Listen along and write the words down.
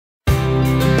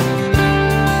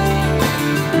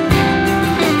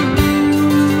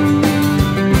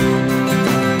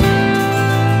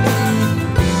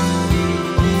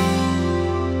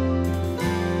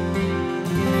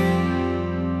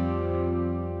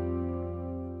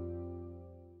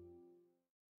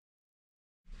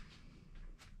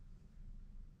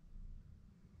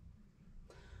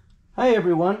Hi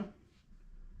everyone,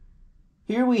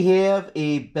 here we have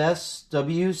a Best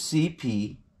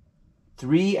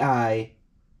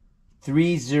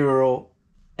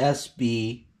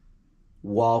WCP3I30SB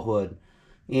wall hood.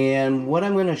 And what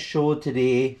I'm going to show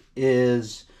today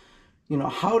is,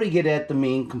 how to get at the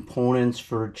main components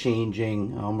for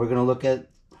changing. We're going to look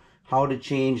at how to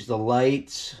change the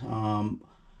lights, how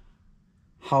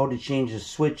to change the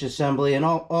switch assembly, and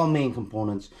all main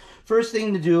components. First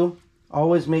thing to do,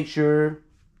 always make sure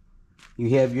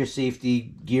you have your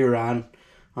safety gear on.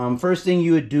 First thing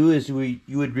you would do is you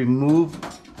would remove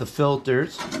the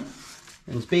filters.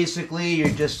 And it's basically you're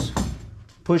just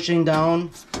pushing down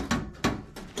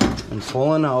and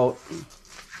pulling out.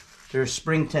 There's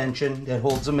spring tension that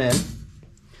holds them in.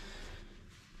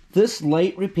 This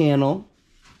light panel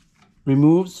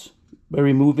removes by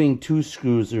removing two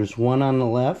screws. There's one on the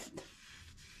left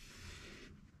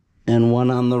and one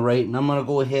on the right, and I'm going to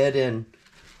go ahead and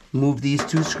move these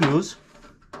two screws.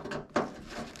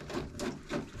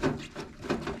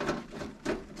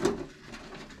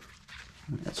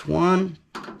 That's one.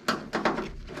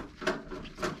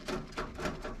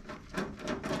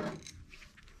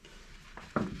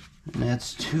 And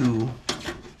that's two.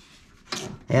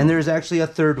 And there's actually a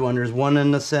third one. There's one in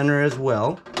the center as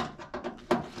well.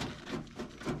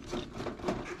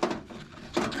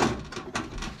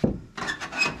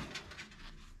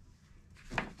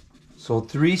 So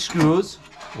 3 screws,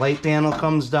 light panel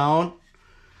comes down.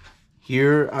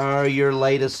 Here are your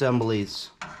light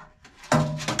assemblies.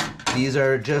 These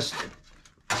are just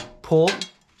pulled.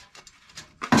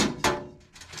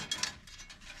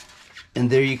 And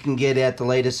there you can get at the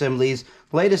light assemblies.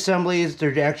 Light assemblies,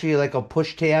 they're actually like a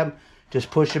push tab.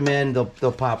 Just push them in,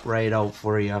 they'll pop right out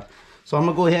for you. So I'm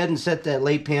going to go ahead and set that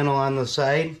light panel on the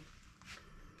side.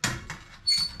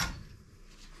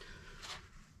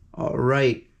 All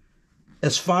right.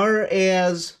 As far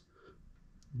as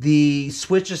the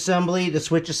switch assembly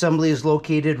is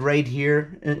located right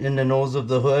here in the nose of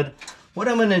the hood. What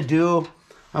I'm going to do,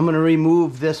 I'm going to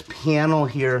remove this panel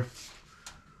here.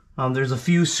 There's a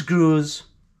few screws.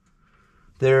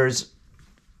 There's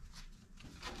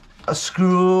a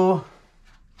screw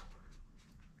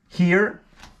here,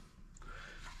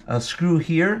 a screw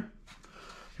here.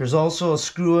 There's also a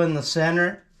screw in the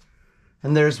center,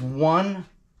 and there's one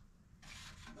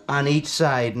on each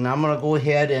side, and I'm going to go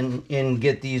ahead and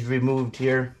get these removed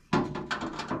here.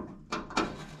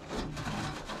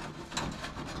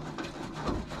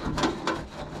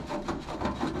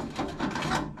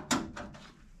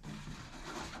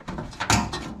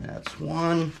 That's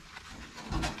one.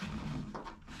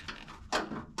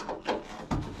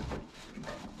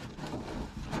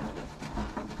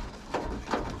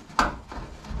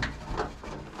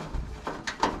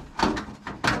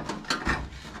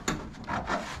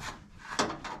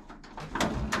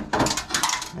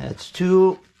 That's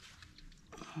two.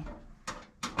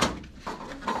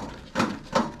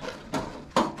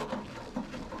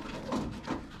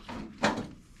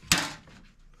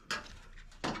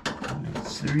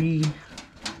 That's 3.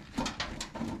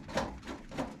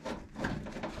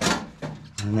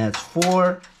 And that's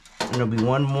 4. And there'll be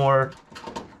one more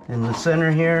in the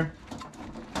center here.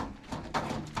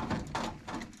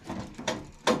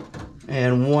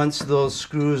 And once those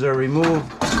screws are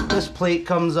removed, this plate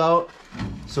comes out.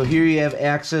 So here you have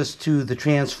access to the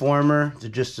transformer, to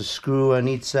just a screw on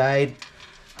each side.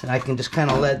 And I can just kind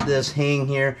of let this hang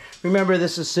here. Remember,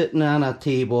 this is sitting on a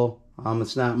table.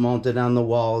 It's not mounted on the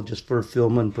wall, just for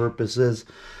filming purposes.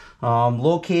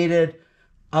 Located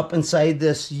up inside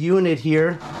this unit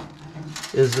here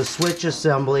is the switch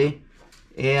assembly.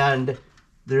 And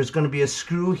there's going to be a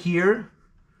screw here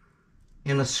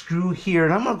and a screw here.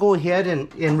 And I'm going to go ahead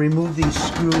and remove these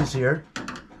screws here.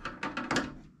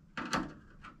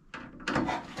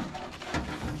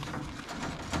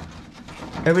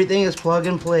 Everything is plug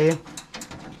and play.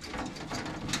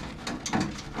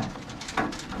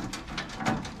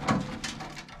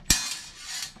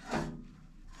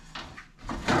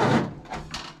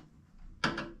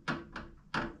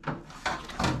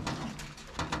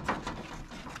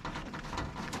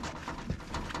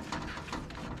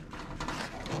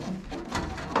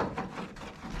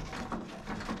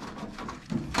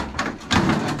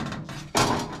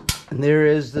 And there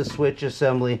is the switch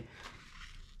assembly.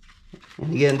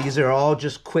 And again, these are all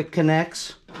just quick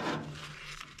connects.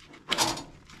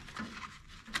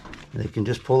 They can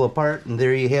just pull apart, and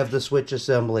there you have the switch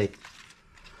assembly.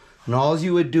 And all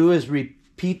you would do is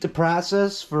repeat the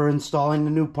process for installing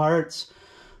the new parts.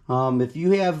 If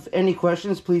you have any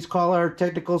questions, please call our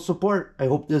technical support. I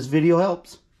hope this video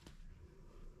helps.